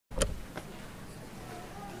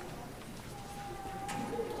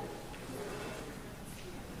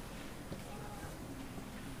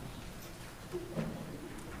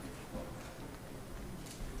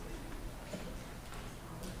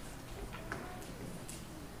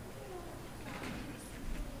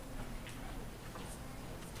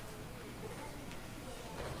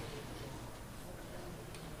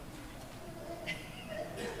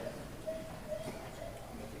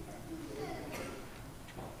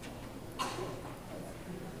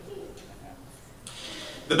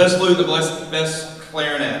The best flute, the best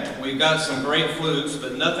clarinet. We've got some great flutes,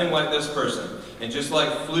 but nothing like this person. And just like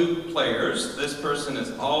flute players, this person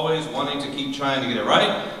is always wanting to keep trying to get it right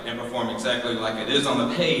and perform exactly like it is on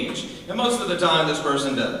the page. And most of the time, this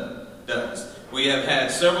person does. We have had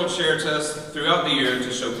several chair tests throughout the year to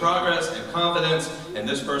show progress and confidence, and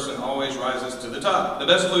this person always rises to the top. The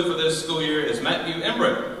best flute for this school year is Matthew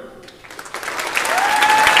Embrick.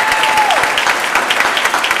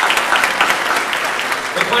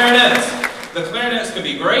 The clarinets. The clarinets can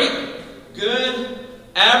be great, good,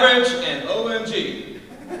 average, and OMG.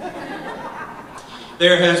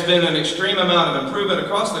 There has been an extreme amount of improvement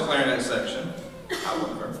across the clarinet section,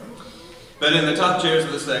 however. But in the top chairs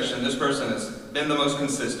of the section, this person has been the most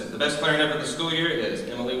consistent. The best clarinet for the school year is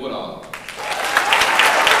Emily Woodall.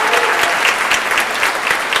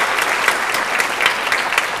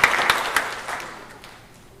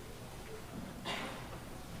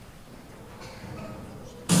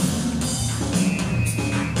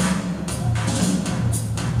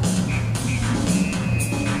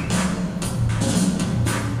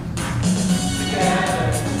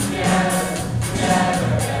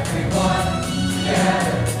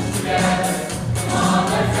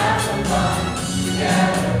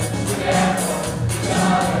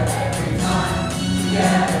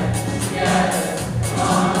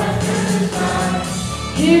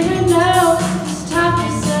 Here and now, it's time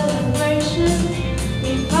for celebration.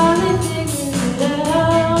 We finally figured it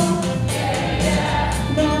out.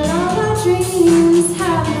 But all our dreams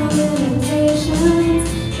have no limitations.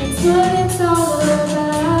 That's what it's all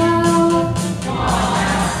about.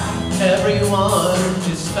 Everyone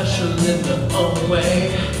is special in their own way.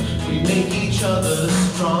 We make each other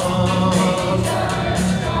strong.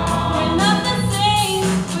 We're not the same,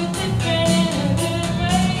 we're different in a good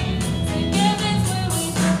way. Together's where we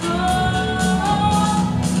belong.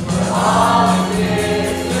 We're all in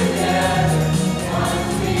this together.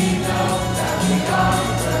 Once we know that we are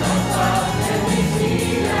from above, and we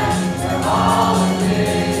see that we're all in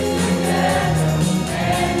this together.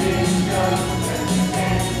 And it shows when we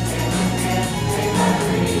can, make our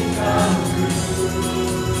dreams come true.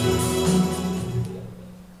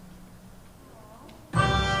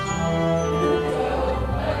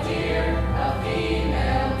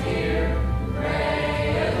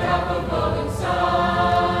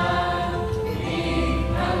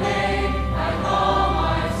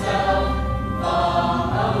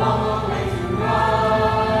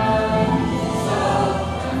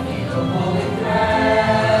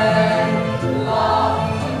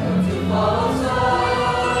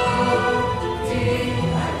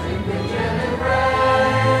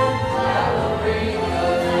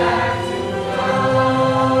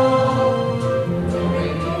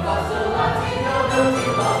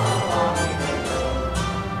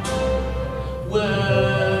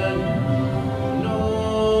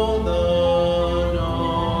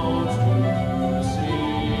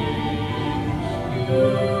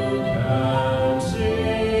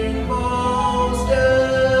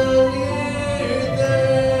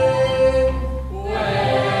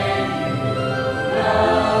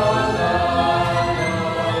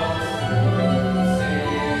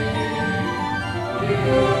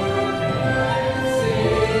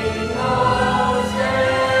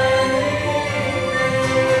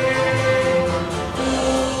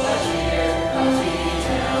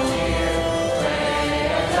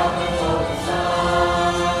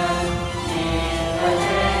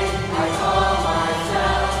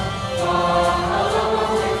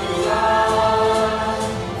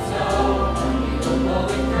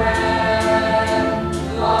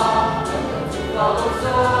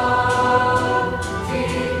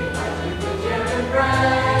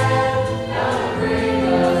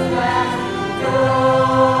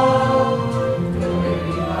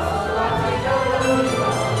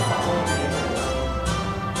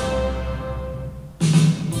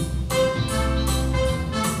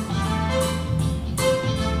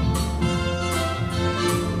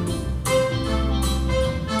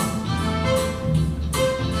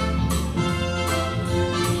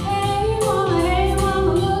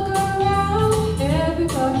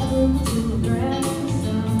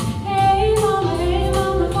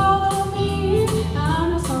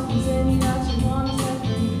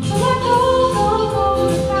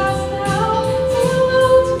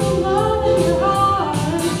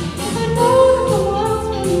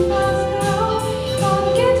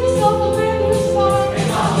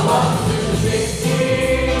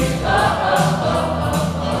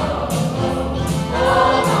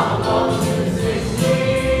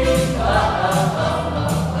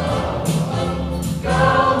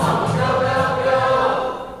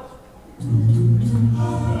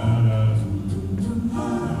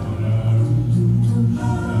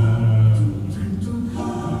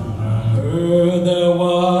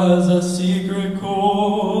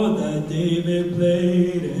 David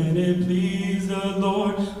played and it pleased the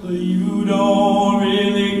Lord, but you don't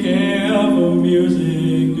really care for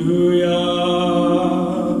music, do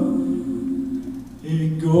ya?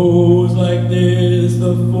 It goes like this: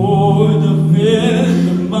 the fourth, the fifth,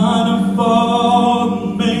 the minor fall,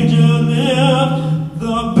 the major lift,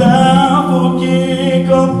 the baffled king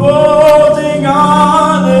composing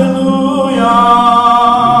hallelujah.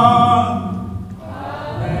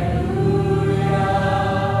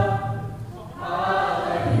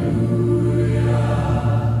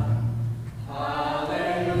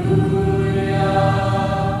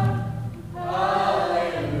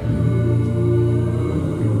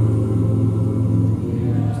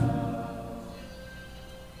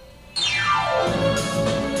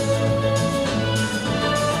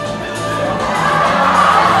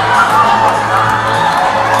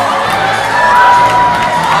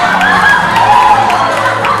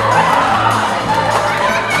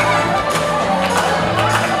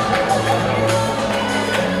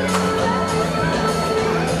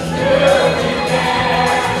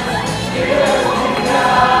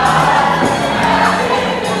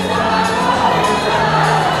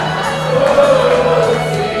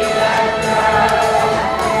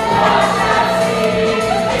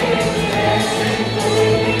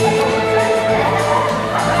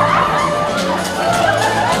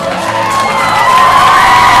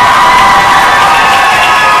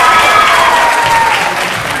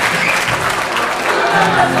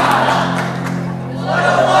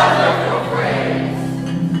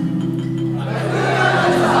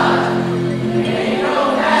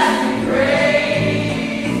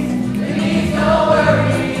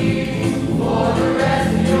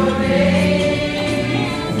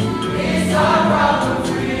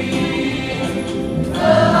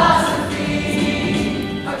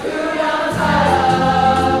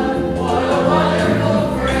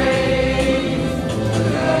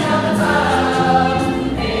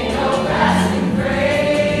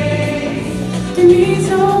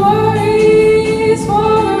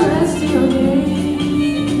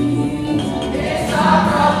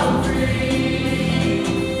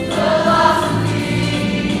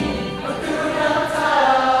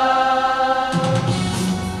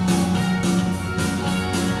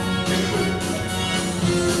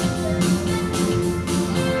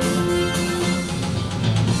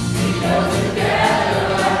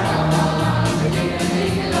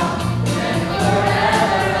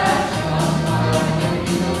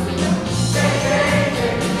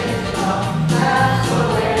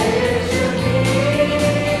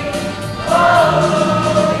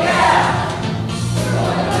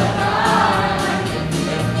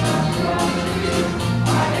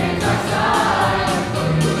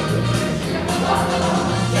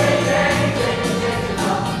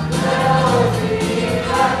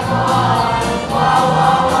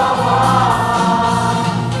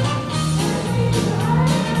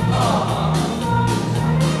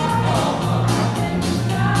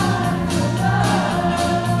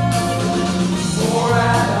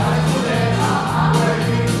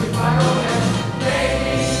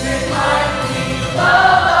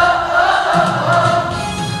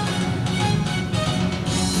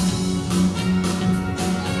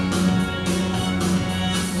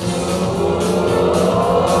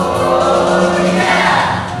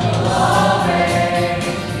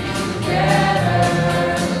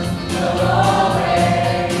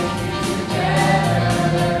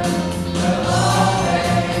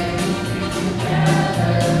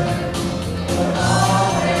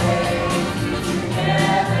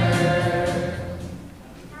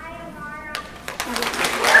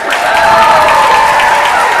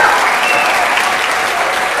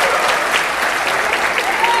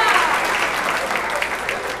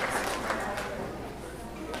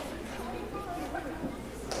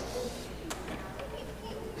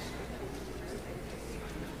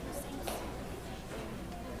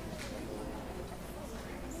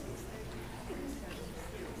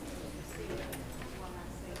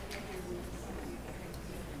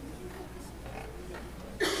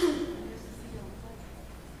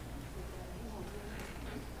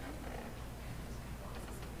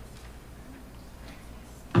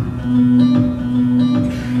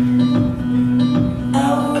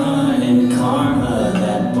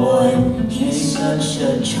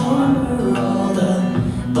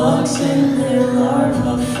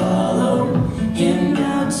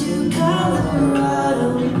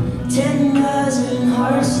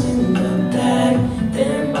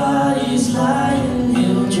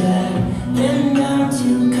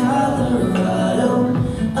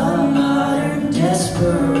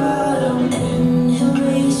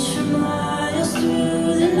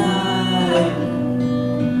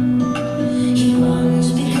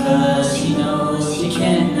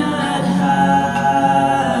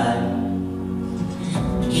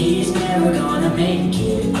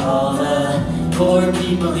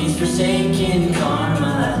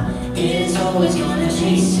 always gonna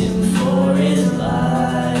chase him for his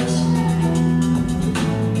lies.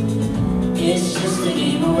 It's just a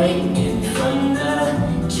game of waiting from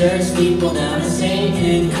the church steeple down to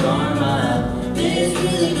St. Karma. There's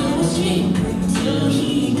really no escape until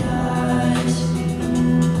he dies.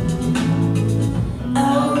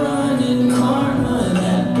 Outrunning karma,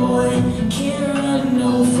 that boy can't run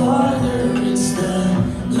no farther. It's the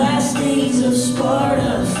last days of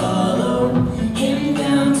Sparta. Follow him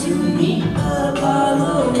down to meet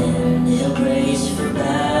Apollo, and he'll brace for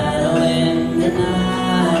battle in the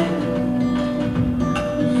night.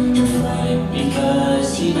 He'll fight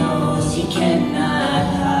because he knows he cannot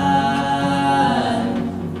hide.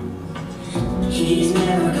 He's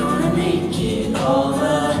never gonna make it. All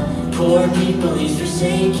the poor people he's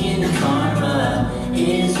forsaken. Karma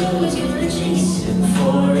is always gonna chase him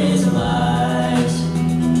for his lies.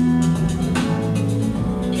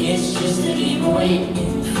 It's just a game of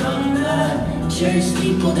waiting from the church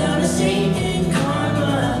steeple down to St.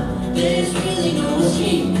 Karma. There's really no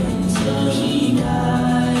escape until he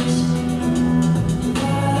dies.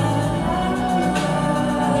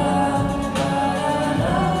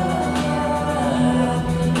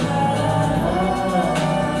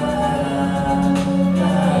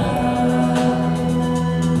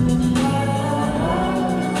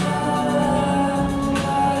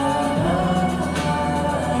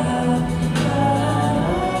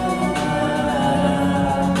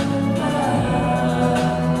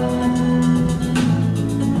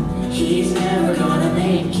 He's never gonna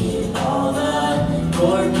make it. All the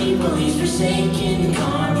poor people he's forsaken.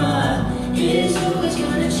 Karma is always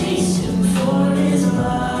gonna chase him for his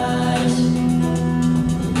lies.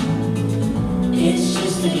 It's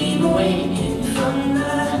just a game of waiting from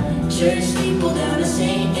the church steeple down to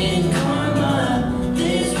St. Karma.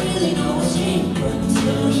 There's really no escape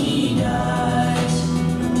until he dies.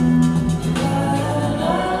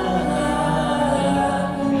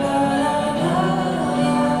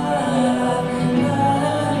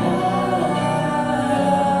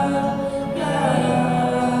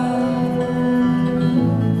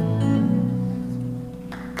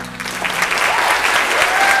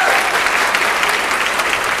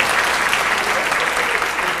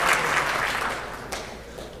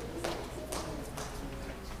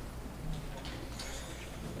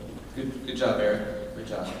 Good job, Eric. Good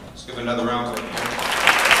job. Let's give another round of applause.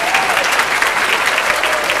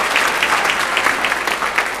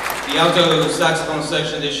 The alto saxophone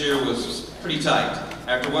section this year was pretty tight.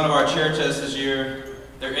 After one of our chair tests this year,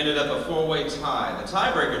 there ended up a four-way tie. The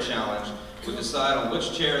tiebreaker challenge would decide on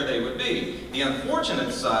which chair they would be. The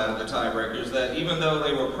unfortunate side of the tiebreaker is that even though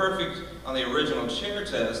they were perfect on the original chair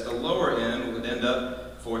test, the lower end would end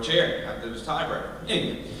up for chair after it was tiebreaker.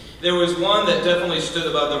 Anyway, there was one that definitely stood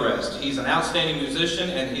above the rest. He's an outstanding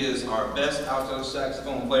musician, and he is our best alto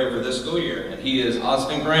saxophone player for this school year, and he is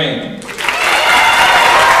Austin Crane.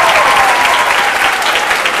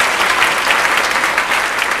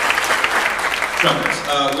 Trumpets.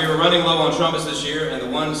 We were running low on trumpets this year, and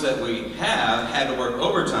the ones that we have had to work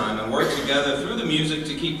overtime and work together through the music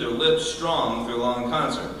to keep their lips strong through a long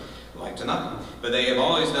concert, like tonight. But they have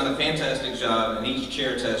always done a fantastic job, and each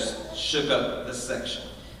chair test shook up the section.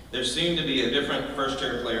 There seemed to be a different first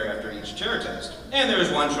chair player after each chair test. And there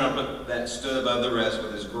was one trumpet that stood above the rest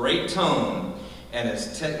with his great tone and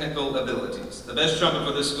his technical abilities. The best trumpet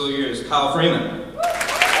for this school year is Kyle Freeman.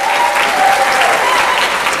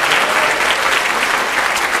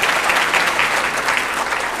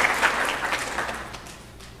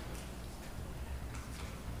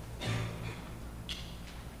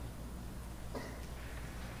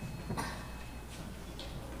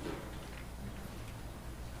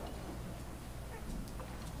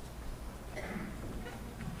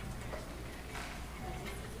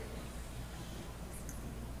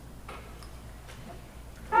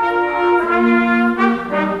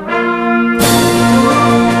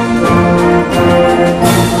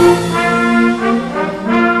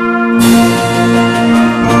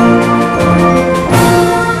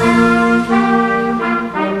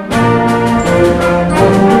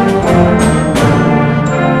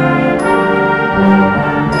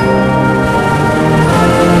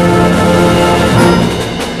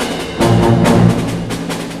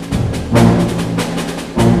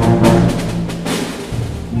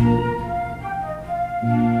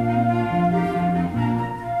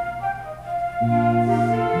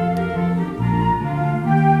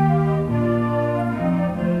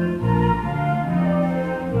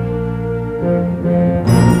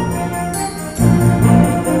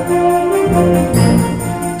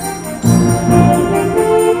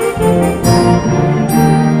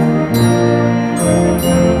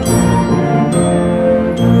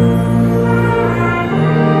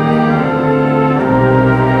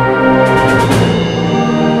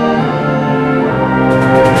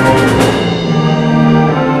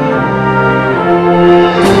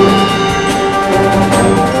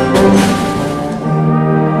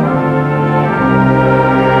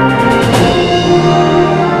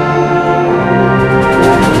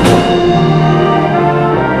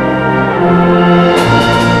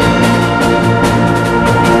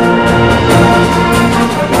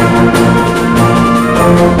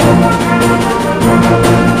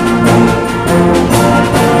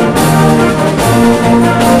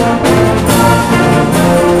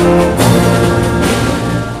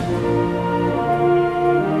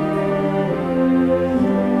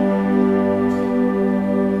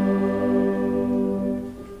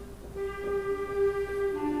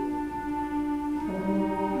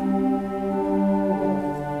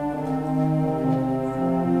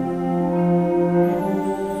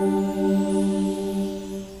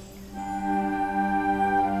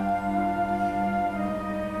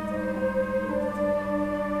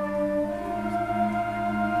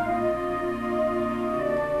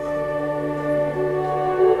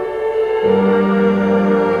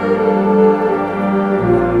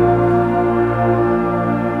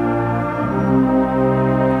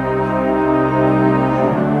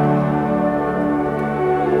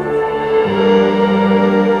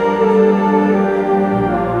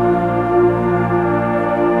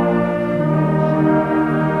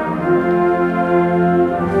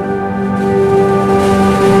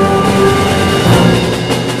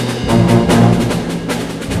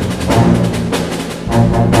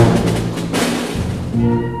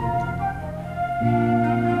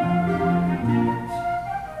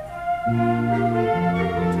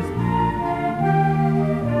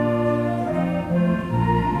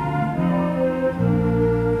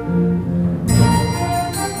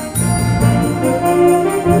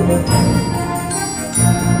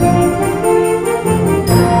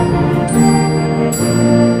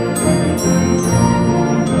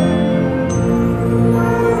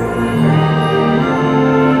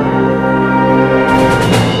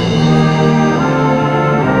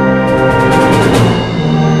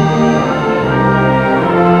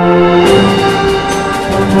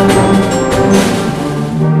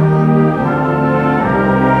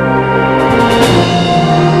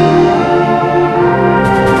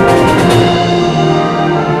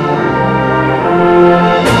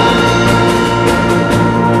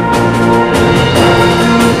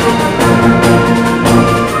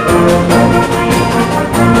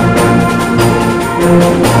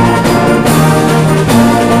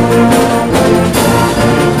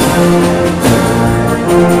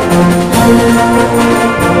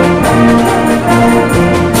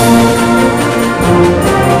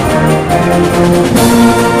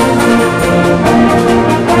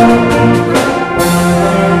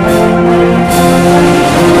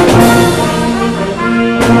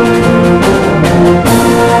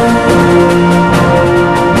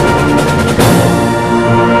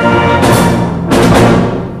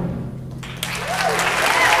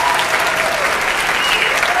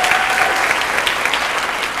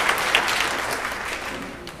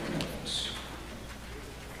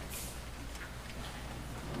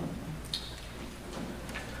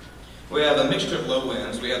 We have a mixture of low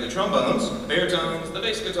winds. We have the trombones, the baritones, the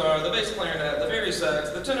bass guitar, the bass clarinet, the bari sax,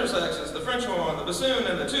 the tenor saxes, the French horn, the bassoon,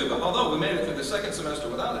 and the tuba, although we made it through the second semester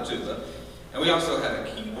without a tuba. And we also had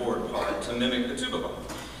a keyboard part to mimic the tuba part.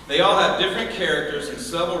 They all have different characters and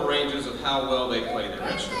several ranges of how well they play their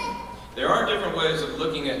instrument. There are different ways of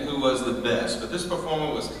looking at who was the best, but this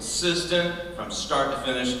performer was consistent from start to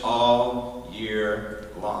finish all year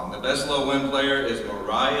long. The best low wind player is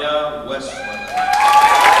Mariah Westland.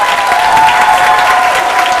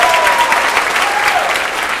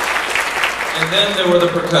 And then there were the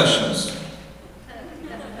percussionists.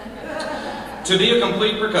 To be a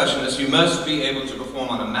complete percussionist, you must be able to perform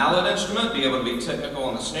on a mallet instrument, be able to be technical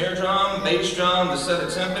on the snare drum, bass drum, the set of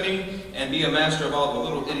timpani, and be a master of all the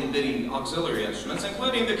little itty-bitty auxiliary instruments,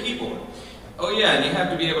 including the keyboard. Oh yeah, and you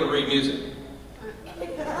have to be able to read music.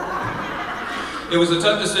 It was a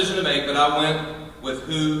tough decision to make, but I went with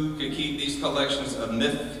who could keep these collections of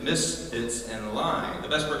misfits in line. The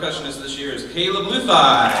best percussionist this year is Caleb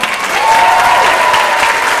Luthi.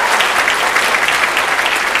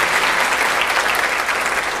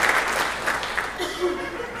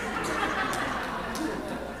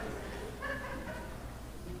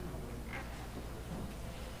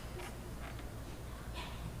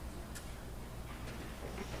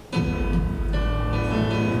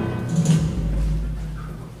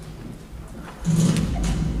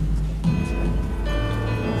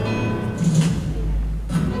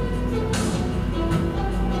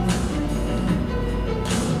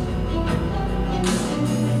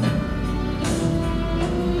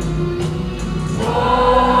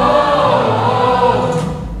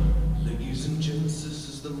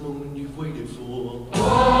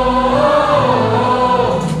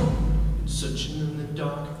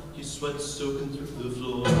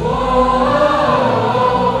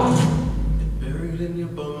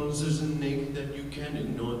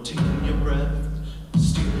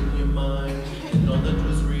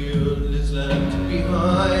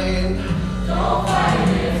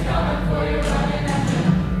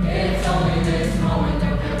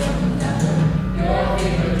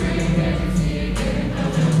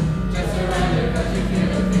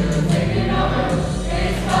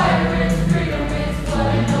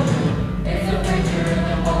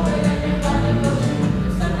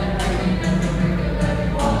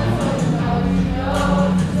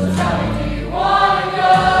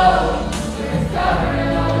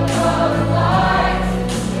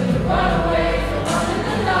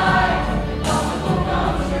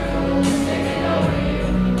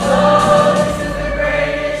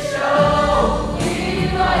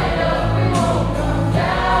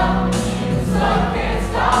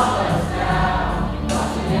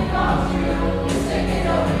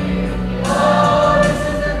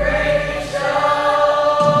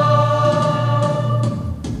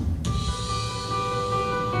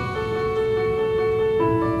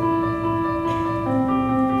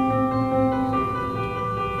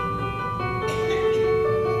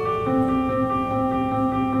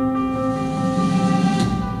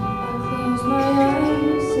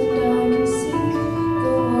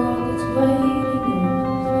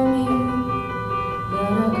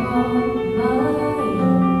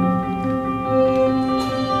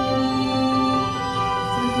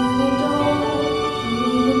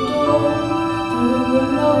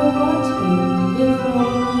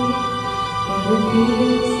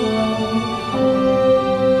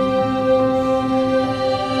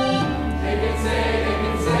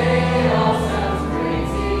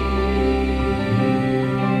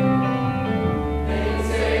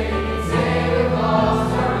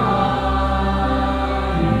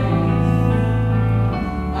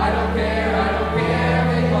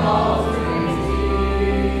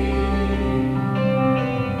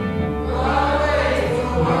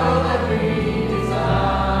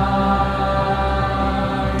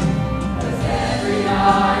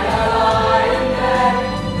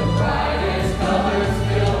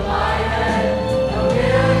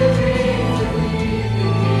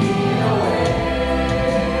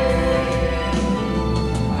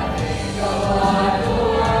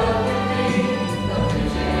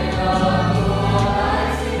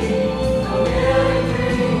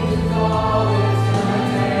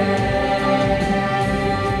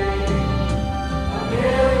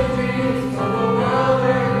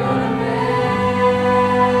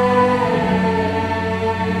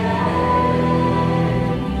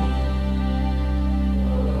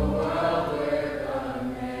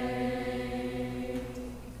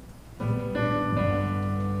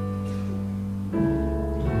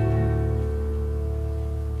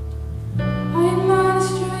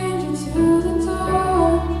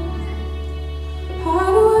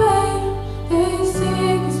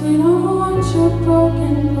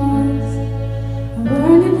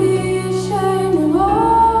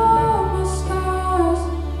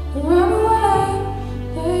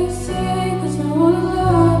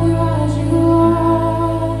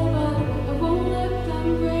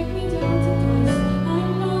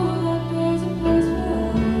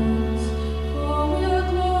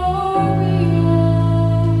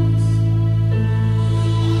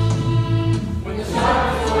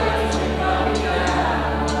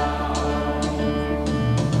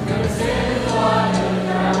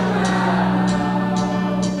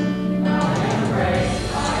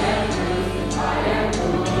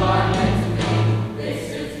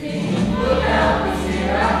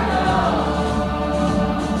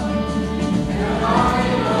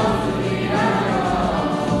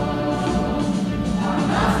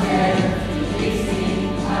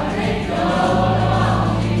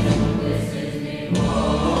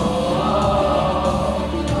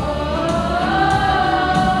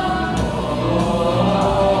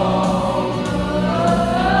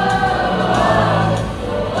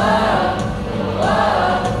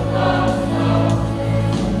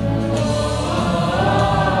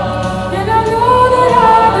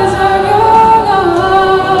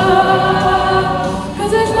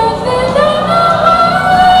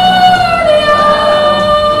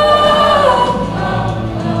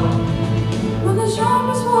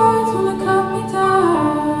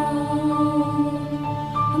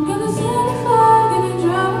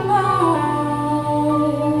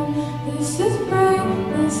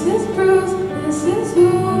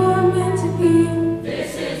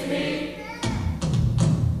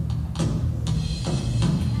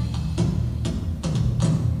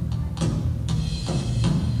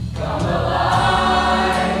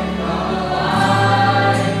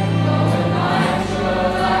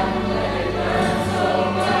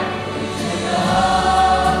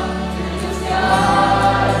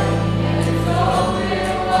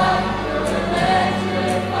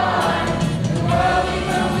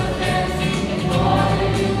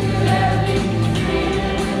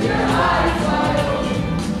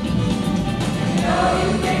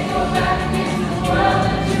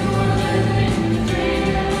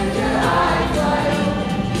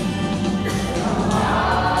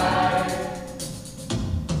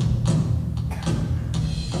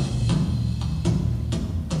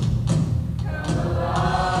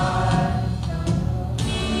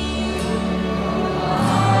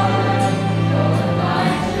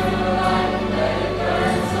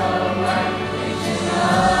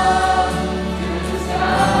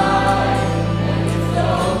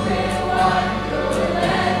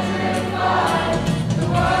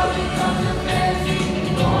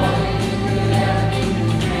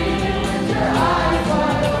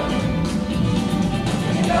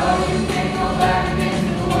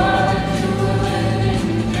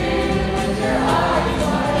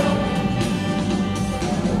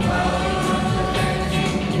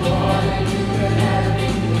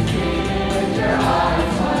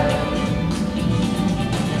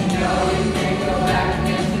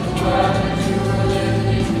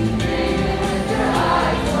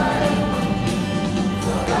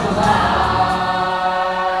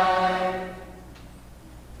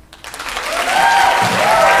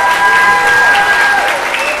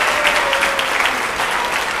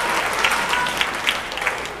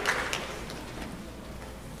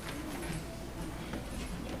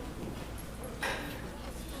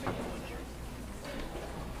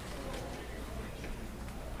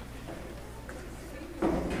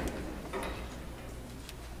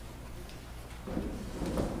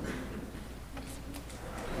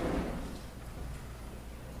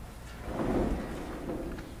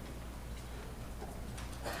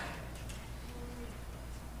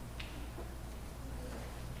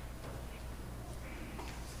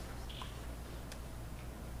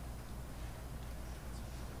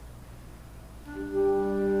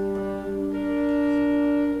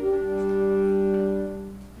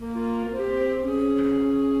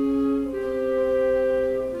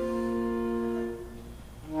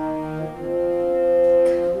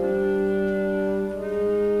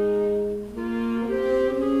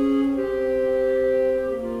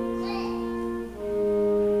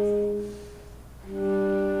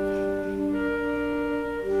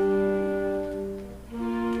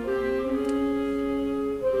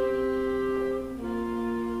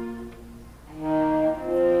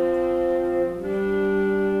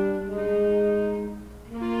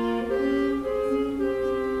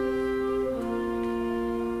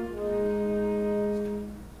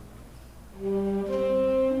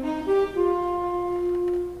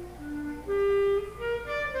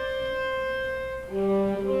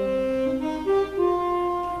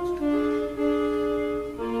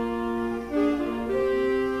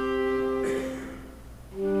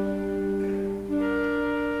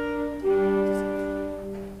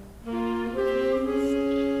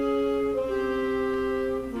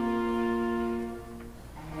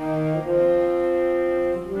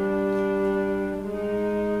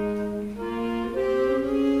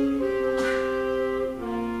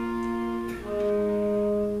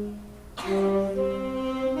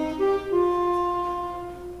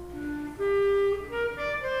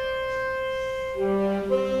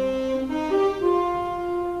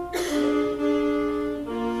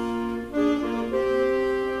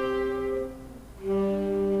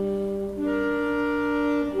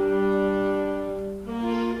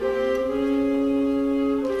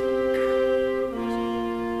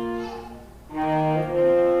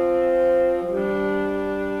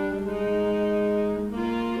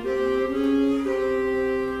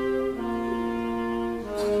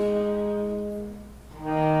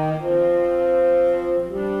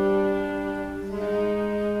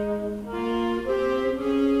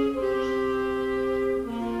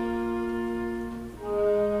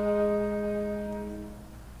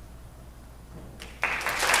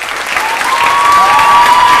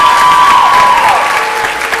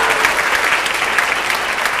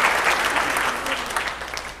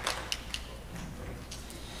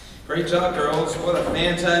 Great job, girls. What a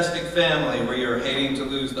fantastic family. We are hating to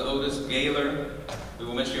lose the Otis Gaylor. We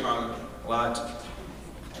will miss you, Harlan, a lot.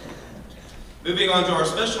 Moving on to our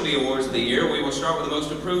specialty awards of the year, we will start with the most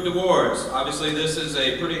improved awards. Obviously, this is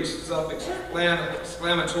a pretty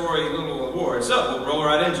self-explanatory little award, so we'll roll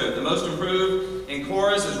right into it. The most improved in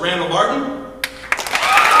chorus is Randall Barton.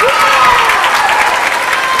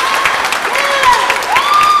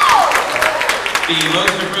 The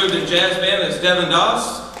most improved in jazz band is Devin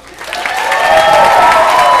Doss.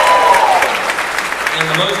 And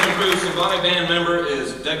the most improved symphonic band member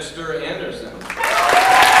is Dexter Anderson.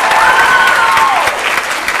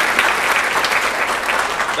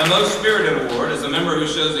 The most spirited award is a member who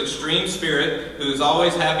shows extreme spirit, who is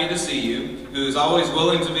always happy to see you, who is always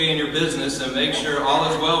willing to be in your business and make sure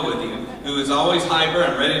all is well with you, who is always hyper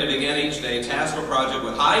and ready to begin each day, task or project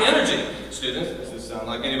with high energy. Students, does this sound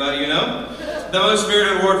like anybody you know? The most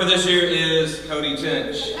spirited award for this year is Cody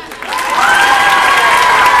Tinch.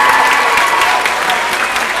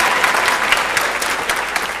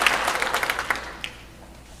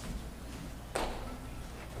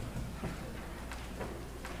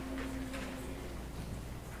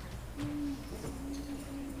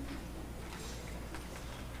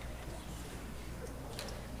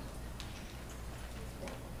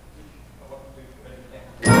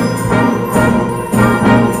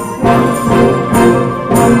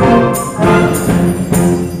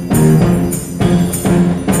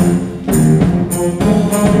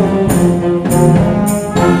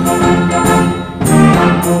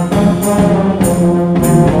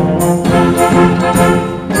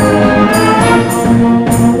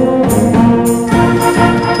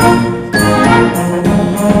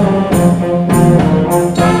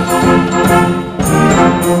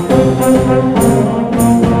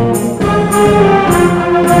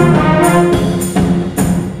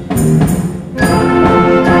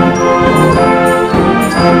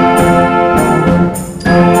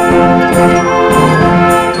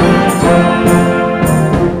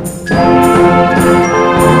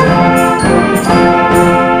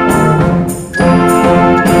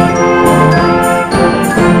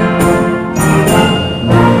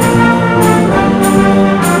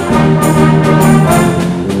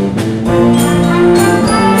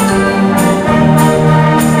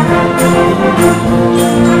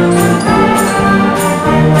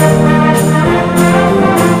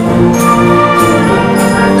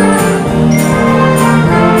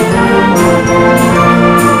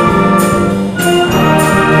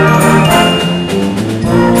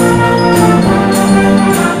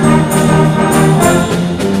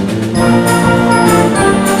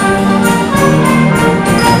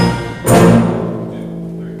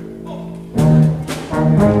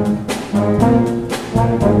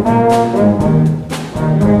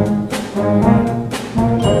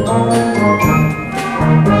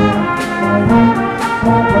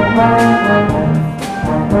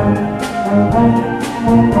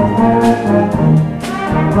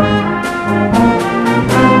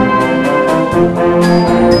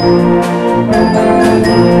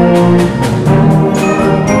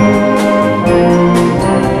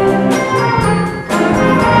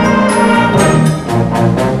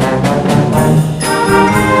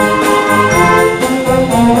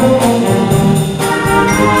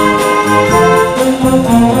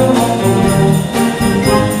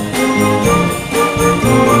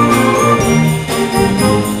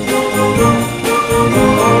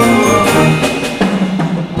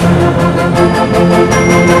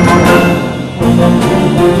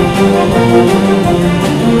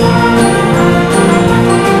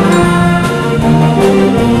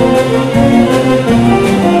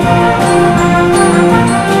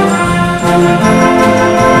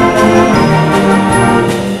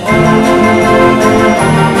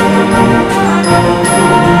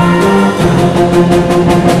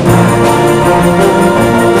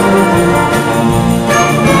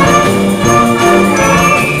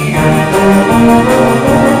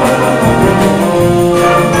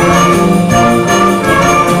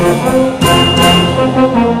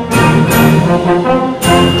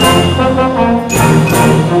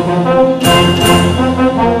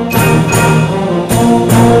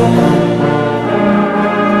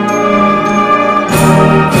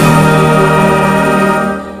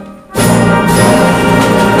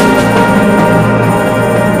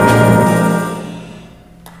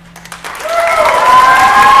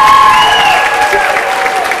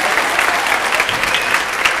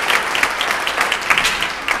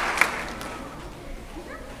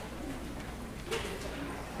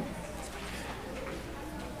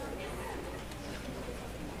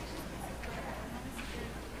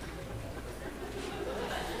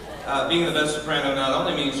 Being the best soprano not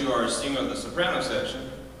only means you are a singer of the soprano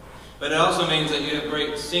section, but it also means that you have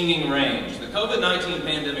great singing range. The COVID-19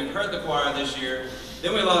 pandemic hurt the choir this year.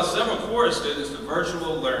 Then we lost several chorus students to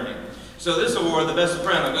virtual learning. So this award, the best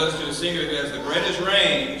soprano, goes to a singer who has the greatest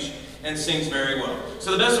range and sings very well.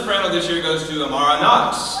 So the best soprano this year goes to Amara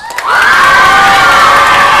Knox.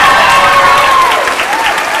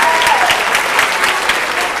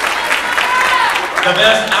 The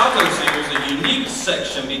best alto singer is a unique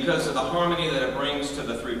section because of the harmony that it brings to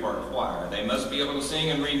the three-part choir. They must be able to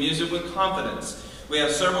sing and read music with confidence. We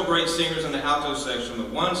have several great singers in the alto section,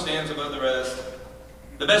 but one stands above the rest.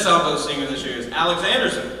 The best alto singer this year is Alex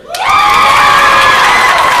Anderson.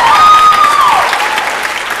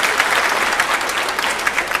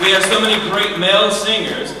 We have so many great male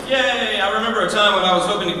singers. Yay! I remember a time when I was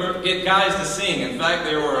hoping to get guys to sing. In fact,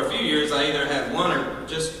 there were a few years I either had one or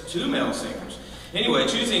just two male singers. Anyway,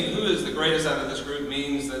 choosing who is the greatest out of this group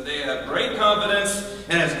means that they have great confidence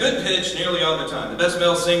and has good pitch nearly all the time. The best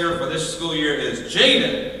male singer for this school year is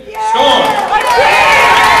Jaden Storm.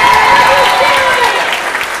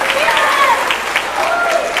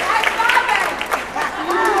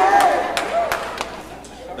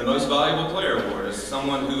 The most valuable player award is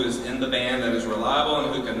someone who is in the band that is reliable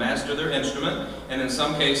and who can master their instrument, and in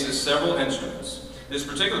some cases several instruments. This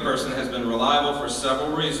particular person has been reliable for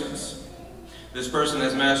several reasons. This person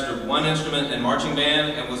has mastered one instrument in marching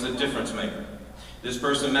band and was a difference maker. This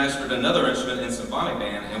person mastered another instrument in symphonic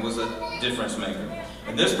band and was a difference maker.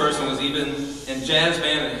 And this person was even in jazz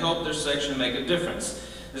band and helped their section make a difference.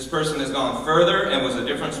 This person has gone further and was a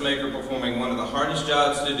difference maker, performing one of the hardest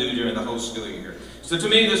jobs to do during the whole school year. So to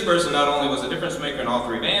me, this person not only was a difference maker in all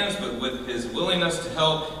three bands, but with his willingness to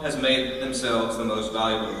help has made themselves the most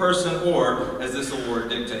valuable person, or as this award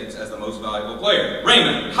dictates, as the most valuable player.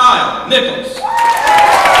 Raymond Kyle Nichols.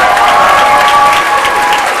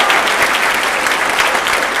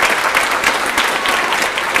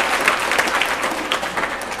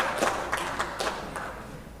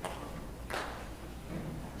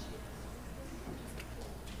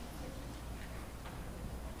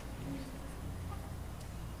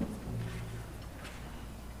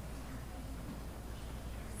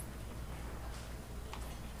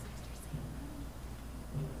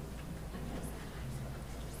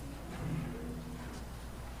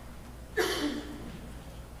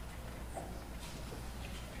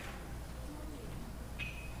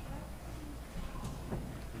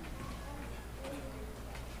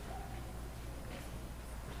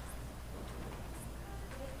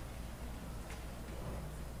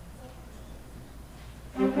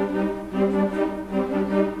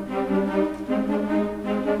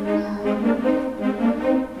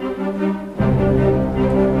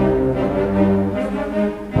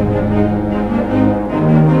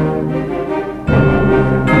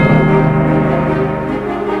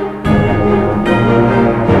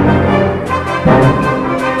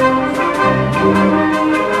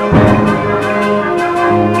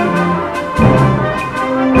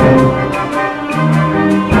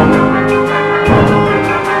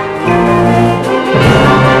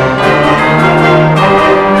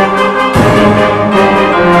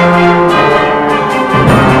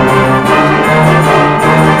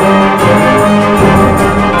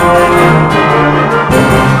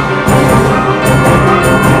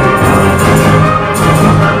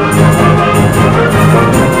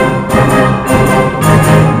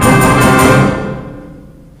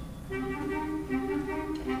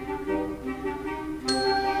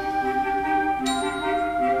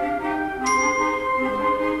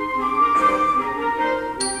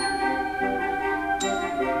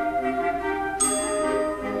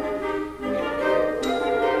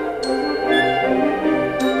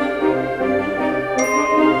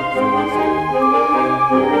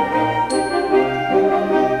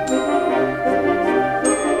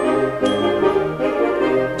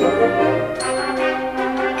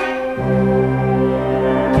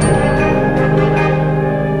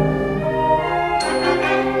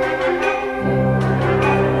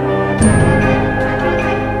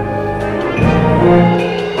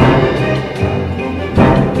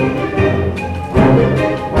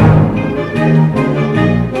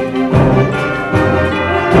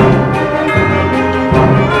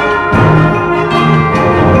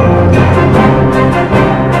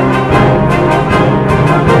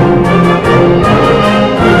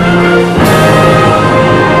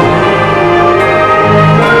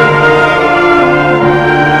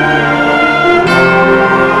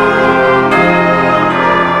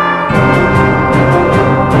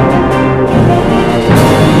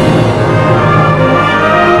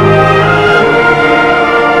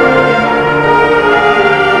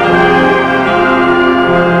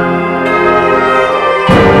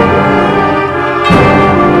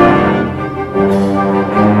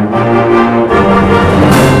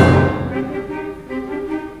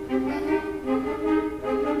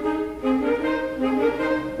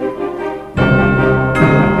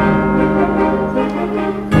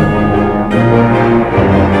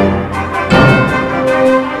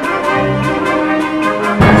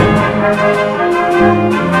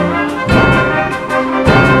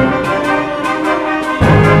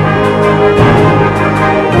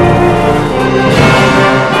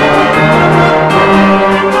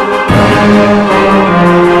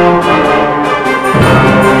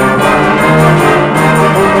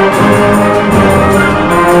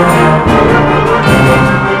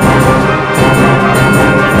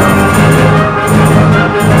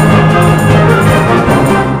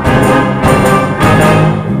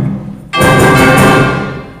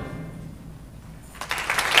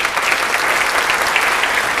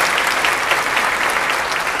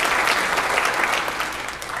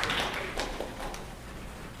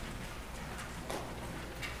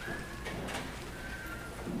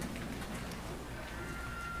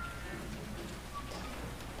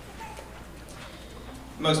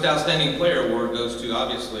 Most Outstanding Player award goes to,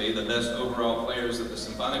 obviously, the best overall players of the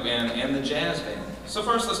symphonic band and the jazz band. So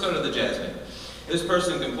first, let's go to the jazz band. This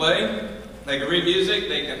person can play, they can read music,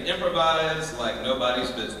 they can improvise like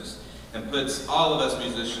nobody's business, and puts all of us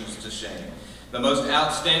musicians to shame. The most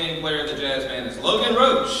outstanding player of the jazz band is Logan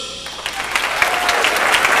Roach.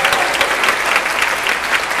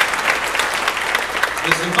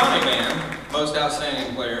 The symphonic band, most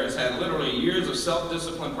outstanding player, has had literally years of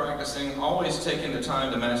self-discipline practicing, always taking the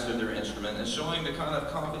time to master their instrument, and showing the kind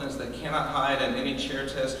of confidence that cannot hide in any chair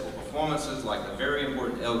test or performances like the very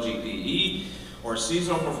important LGPE, or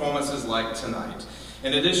seasonal performances like tonight.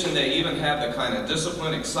 In addition, they even have the kind of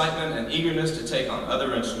discipline, excitement, and eagerness to take on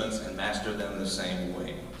other instruments and master them the same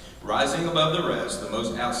way. Rising above the rest, the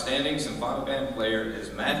most outstanding symphonic band player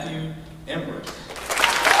is Matthew Embrich.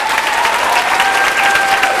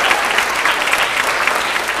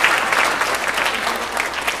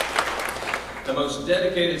 The most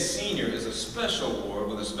dedicated senior is a special award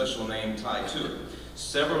with a special name tied to it.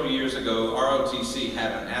 Several years ago, ROTC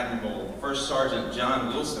had an Admiral First Sergeant John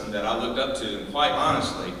Wilson that I looked up to, and quite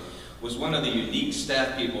honestly, was one of the unique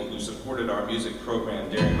staff people who supported our music program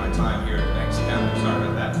during my time here at Banks County. Sorry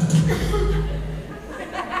about that.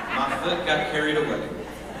 My foot got carried away.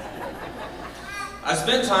 I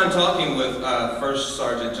spent time talking with First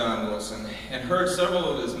Sergeant John Wilson and heard several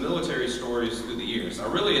of his military stories through the years. I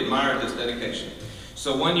really admired his dedication.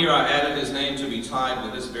 So one year I added his name to be tied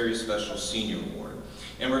with this very special senior award.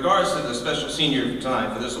 In regards to the special senior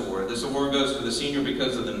time for this award goes to the senior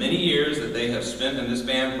because of the many years that they have spent in this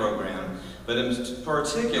band program, but in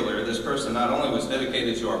particular, this person not only was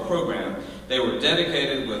dedicated to our program, they were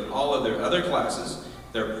dedicated with all of their other classes,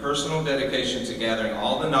 their personal dedication to gathering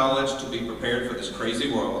all the knowledge to be prepared for this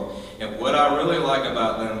crazy world, and what I really like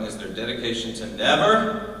about them is their dedication to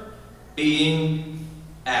never being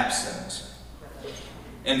absent.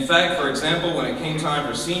 In fact, for example, when it came time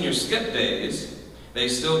for senior skip days, they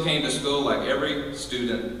still came to school like every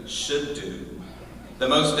student should do. The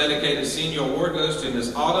most dedicated senior award goes to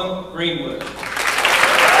Miss Autumn Greenwood.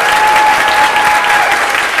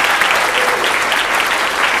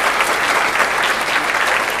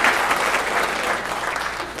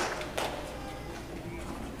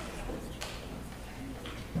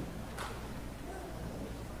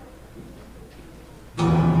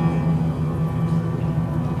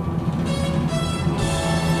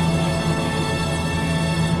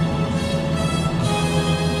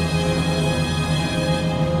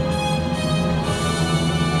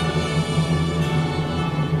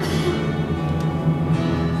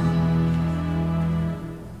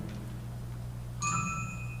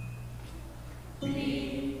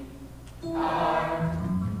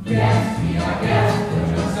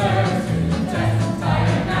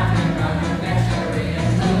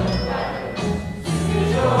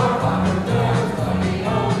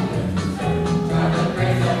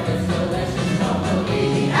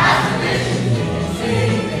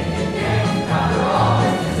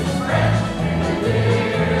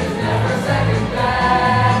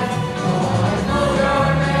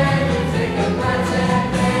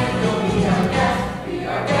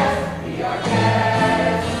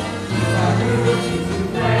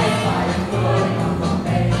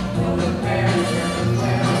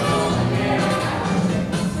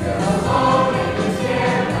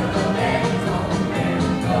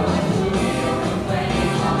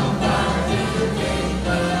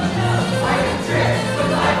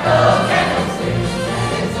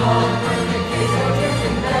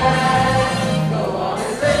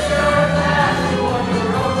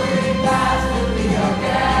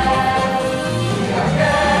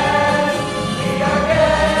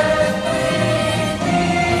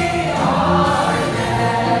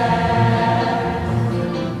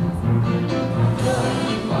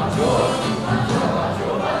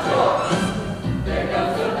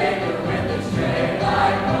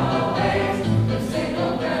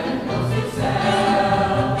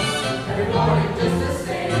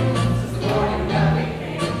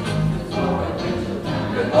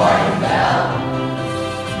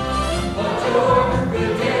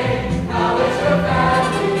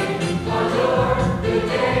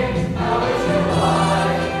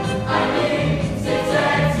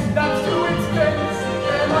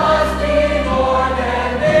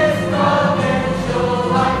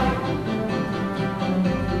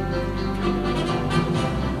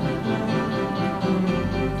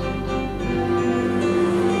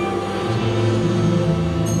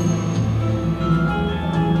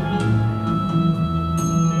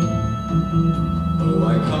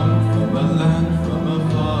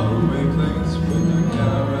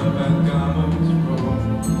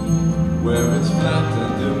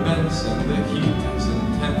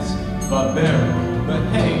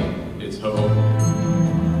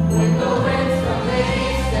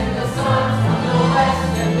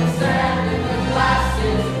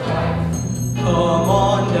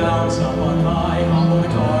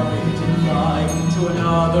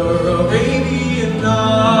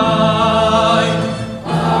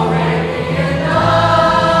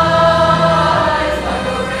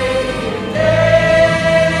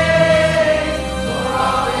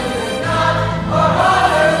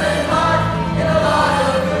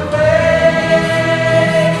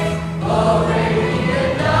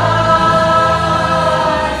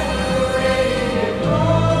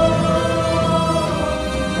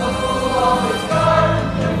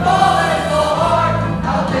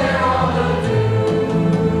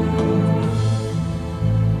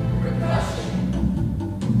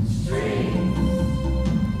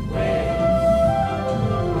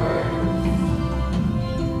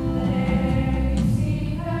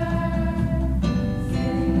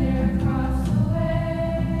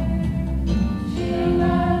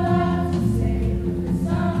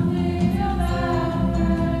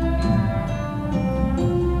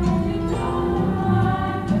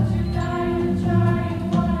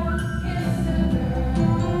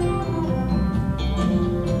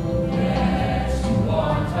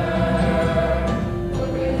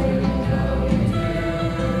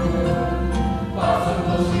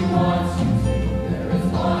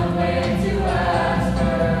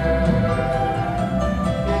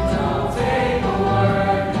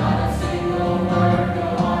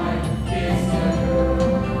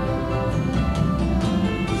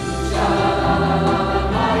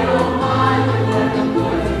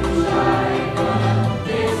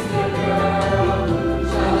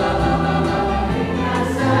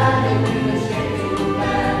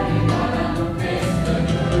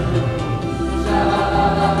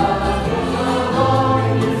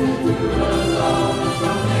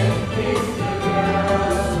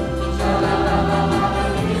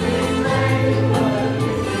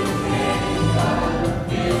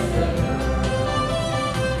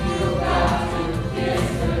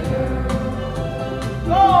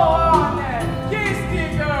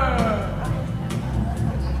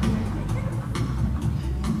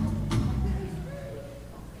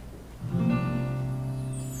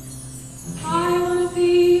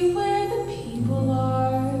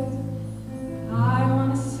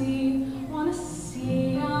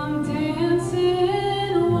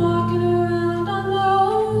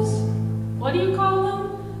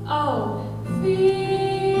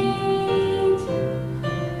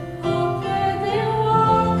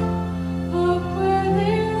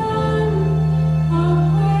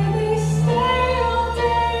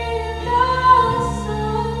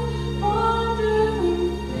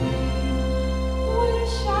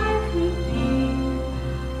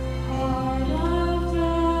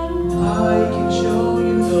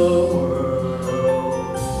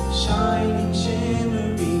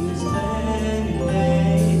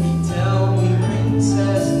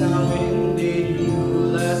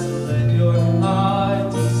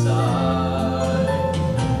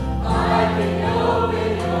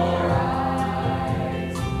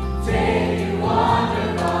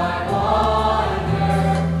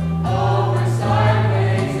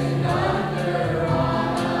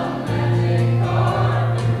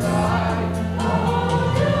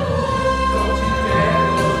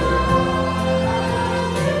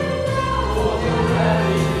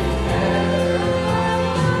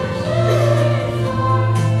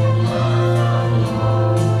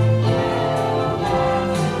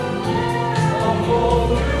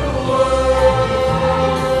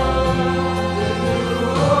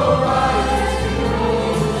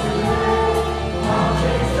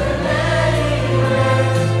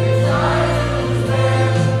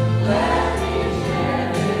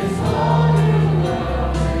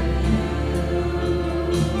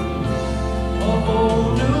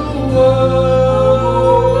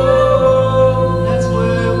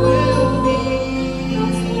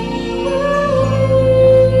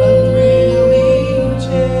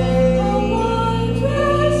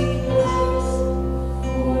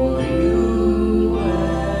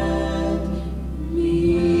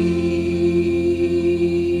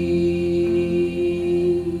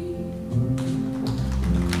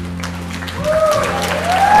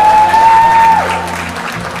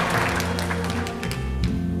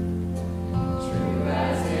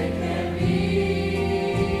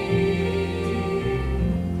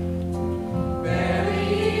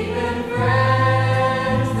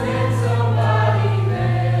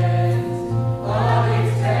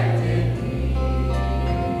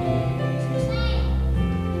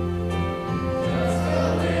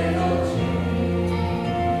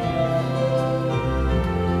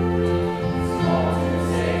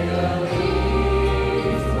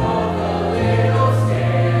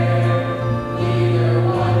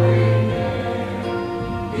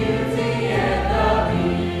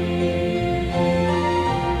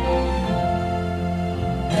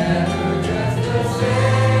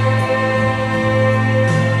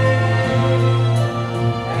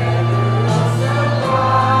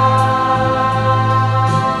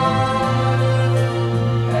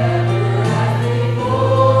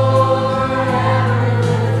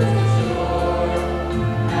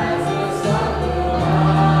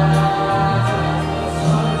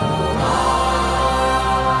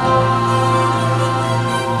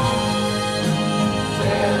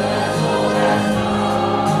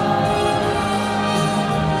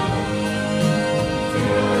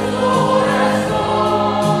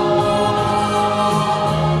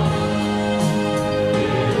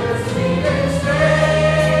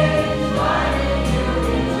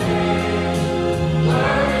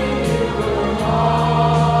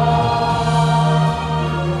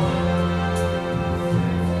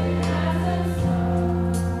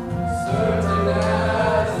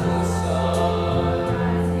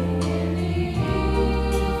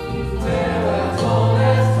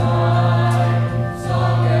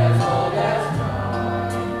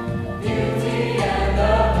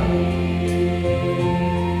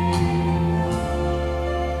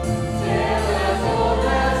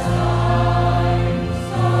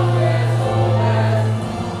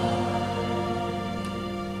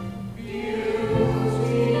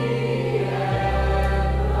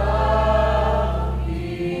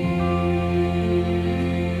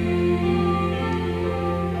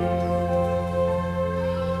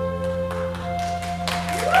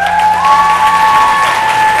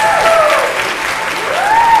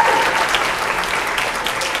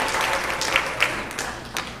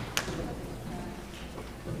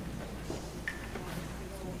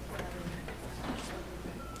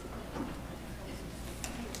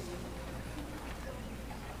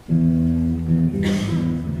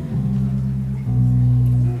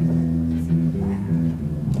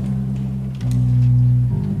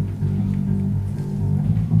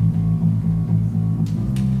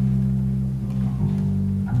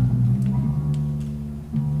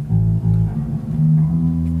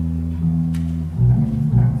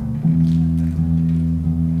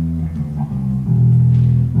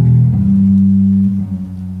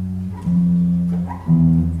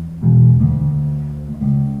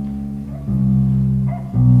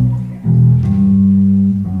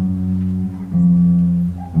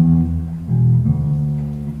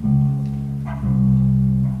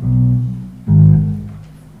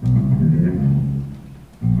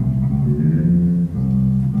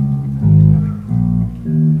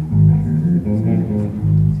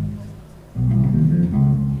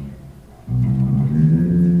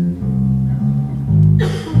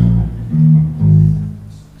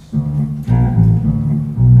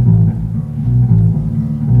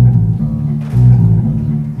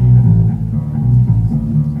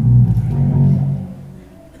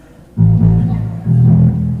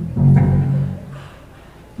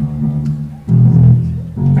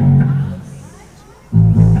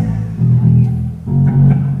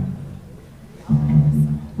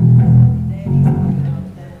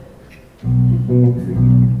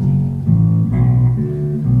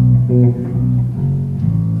 Thank you.